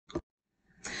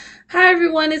Hi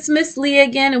everyone, it's Miss Leah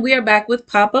again, and we are back with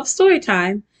Pop-Up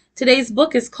Storytime. Today's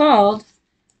book is called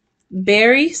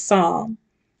Berry Song.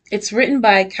 It's written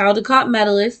by Caldecott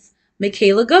medalist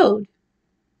Michaela Goade.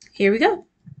 Here we go.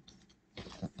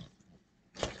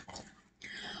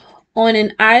 On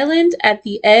an island at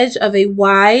the edge of a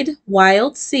wide,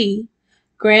 wild sea,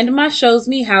 Grandma shows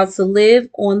me how to live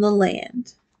on the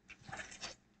land.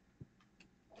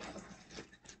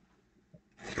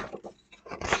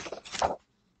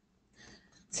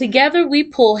 Together we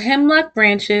pull hemlock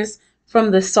branches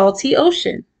from the salty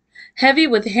ocean, heavy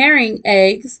with herring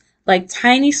eggs like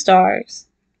tiny stars.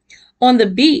 On the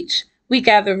beach, we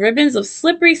gather ribbons of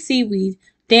slippery seaweed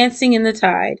dancing in the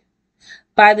tide.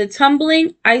 By the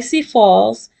tumbling, icy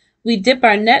falls, we dip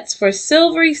our nets for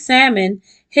silvery salmon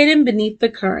hidden beneath the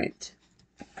current.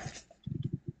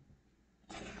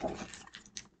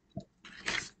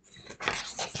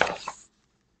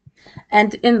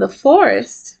 And in the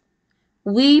forest,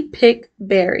 we pick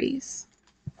berries.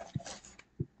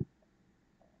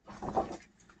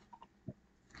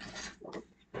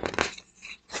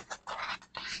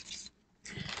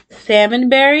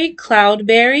 Salmonberry,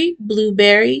 cloudberry,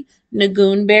 blueberry,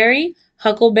 nagoonberry,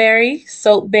 huckleberry,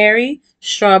 soapberry,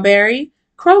 strawberry,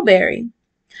 crowberry.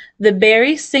 The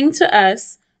berries sing to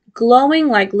us, glowing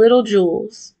like little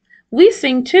jewels. We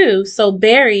sing too, so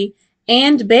berry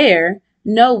and bear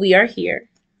know we are here.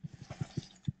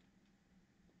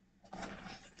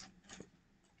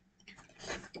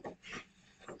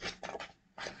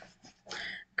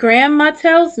 Grandma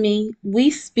tells me we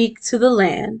speak to the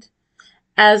land.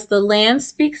 As the land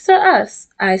speaks to us,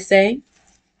 I say.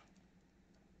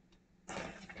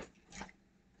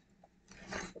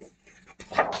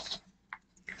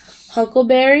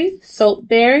 Huckleberry,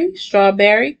 soapberry,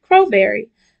 strawberry, crowberry,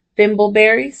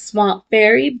 thimbleberry,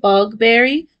 swampberry,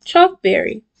 bogberry,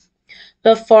 chalkberry.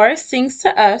 The forest sings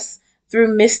to us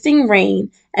through misting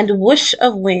rain and whoosh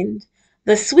of wind,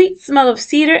 the sweet smell of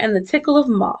cedar and the tickle of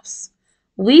moss.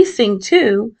 We sing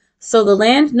too, so the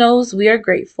land knows we are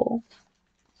grateful.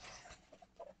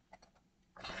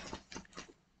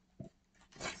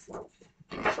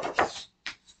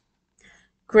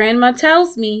 Grandma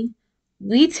tells me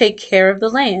we take care of the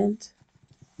land.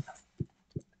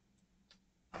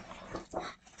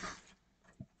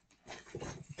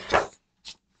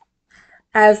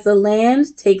 As the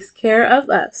land takes care of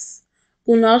us.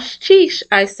 Unosh chish,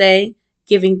 I say,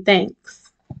 giving thanks.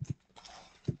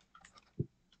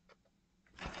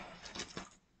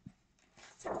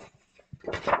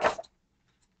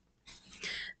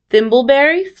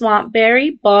 Thimbleberry,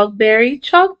 swampberry, bogberry,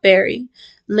 chalkberry,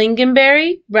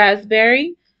 lingonberry,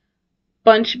 raspberry,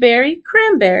 bunchberry,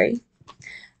 cranberry.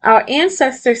 Our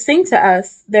ancestors sing to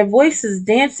us, their voices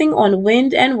dancing on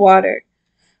wind and water.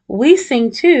 We sing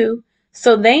too,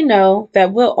 so they know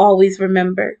that we'll always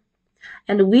remember.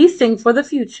 And we sing for the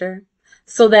future,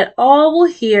 so that all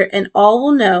will hear and all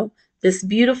will know this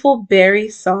beautiful berry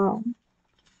song.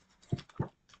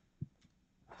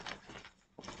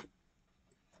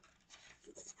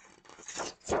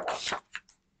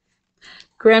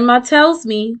 Grandma tells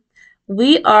me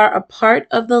we are a part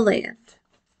of the land.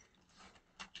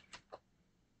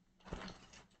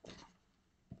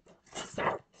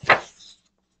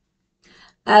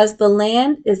 As the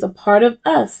land is a part of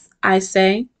us, I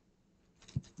say.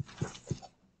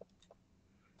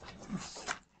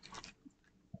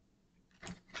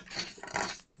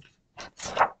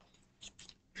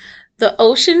 The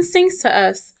ocean sings to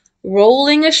us,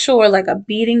 rolling ashore like a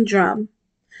beating drum.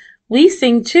 We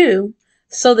sing too,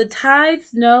 so the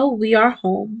tides know we are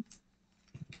home.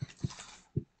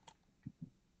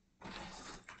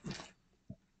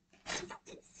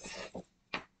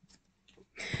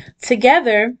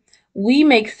 Together, we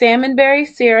make salmonberry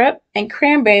syrup and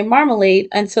cranberry marmalade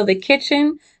until the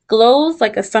kitchen glows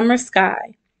like a summer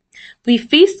sky. We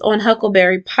feast on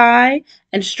huckleberry pie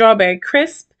and strawberry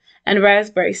crisp and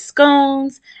raspberry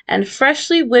scones and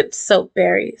freshly whipped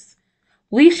soapberries.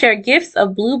 We share gifts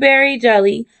of blueberry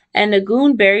jelly and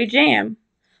nagoonberry jam.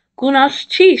 Gunash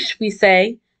chish, we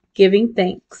say, giving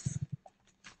thanks.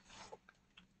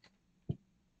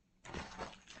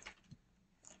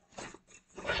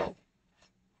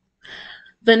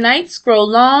 The nights grow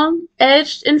long,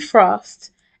 edged in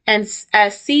frost, and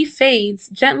as sea fades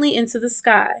gently into the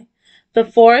sky, the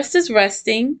forest is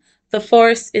resting, the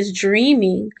forest is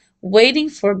dreaming, waiting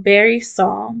for berry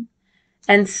song.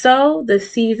 And so the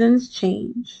seasons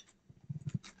change.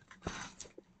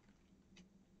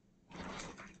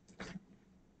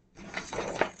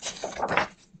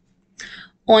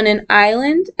 On an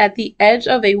island at the edge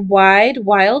of a wide,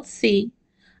 wild sea,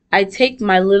 I take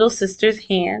my little sister's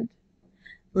hand.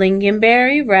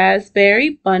 lingonberry,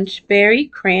 raspberry,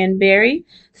 bunchberry, cranberry,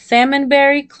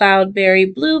 salmonberry,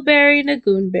 cloudberry, blueberry,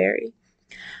 lagoonberry.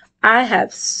 I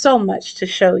have so much to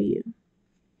show you.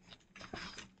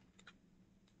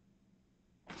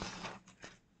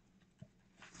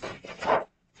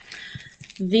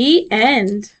 The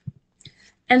end.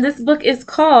 And this book is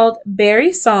called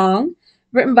Berry Song,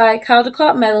 written by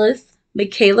Caldecott medalist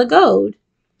Michaela Goade.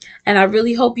 And I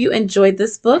really hope you enjoyed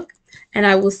this book. And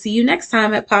I will see you next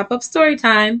time at Pop-Up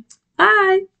Storytime.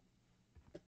 Bye!